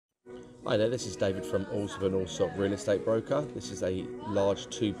Hi there, this is David from Allsop Real Estate Broker. This is a large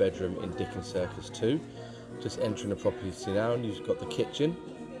 2-bedroom in Dickens Circus 2. Just entering the property now, and you've got the kitchen.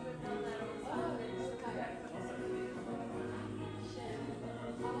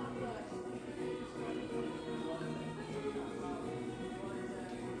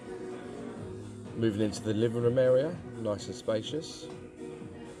 Moving into the living room area, nice and spacious.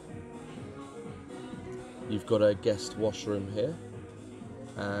 You've got a guest washroom here,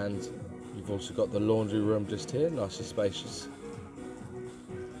 and you've also got the laundry room just here, nice and spacious.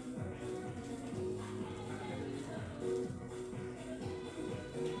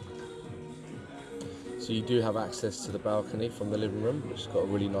 So you do have access to the balcony from the living room, which has got a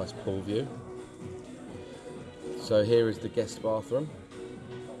really nice pool view. So here is the guest bathroom.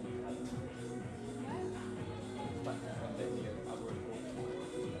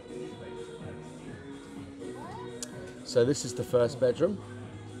 So this is the first bedroom.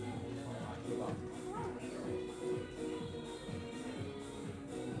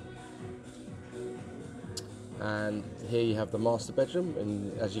 And here you have the master bedroom,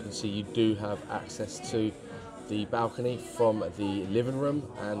 and as you can see you do have access to the balcony from the living room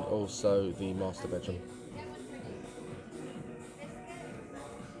and also the master bedroom.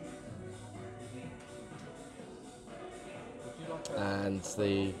 And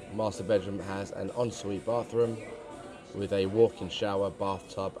the master bedroom has an ensuite bathroom with a walk-in shower,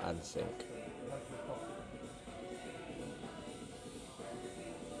 bathtub and sink.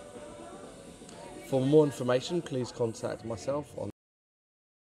 For more information, please contact myself on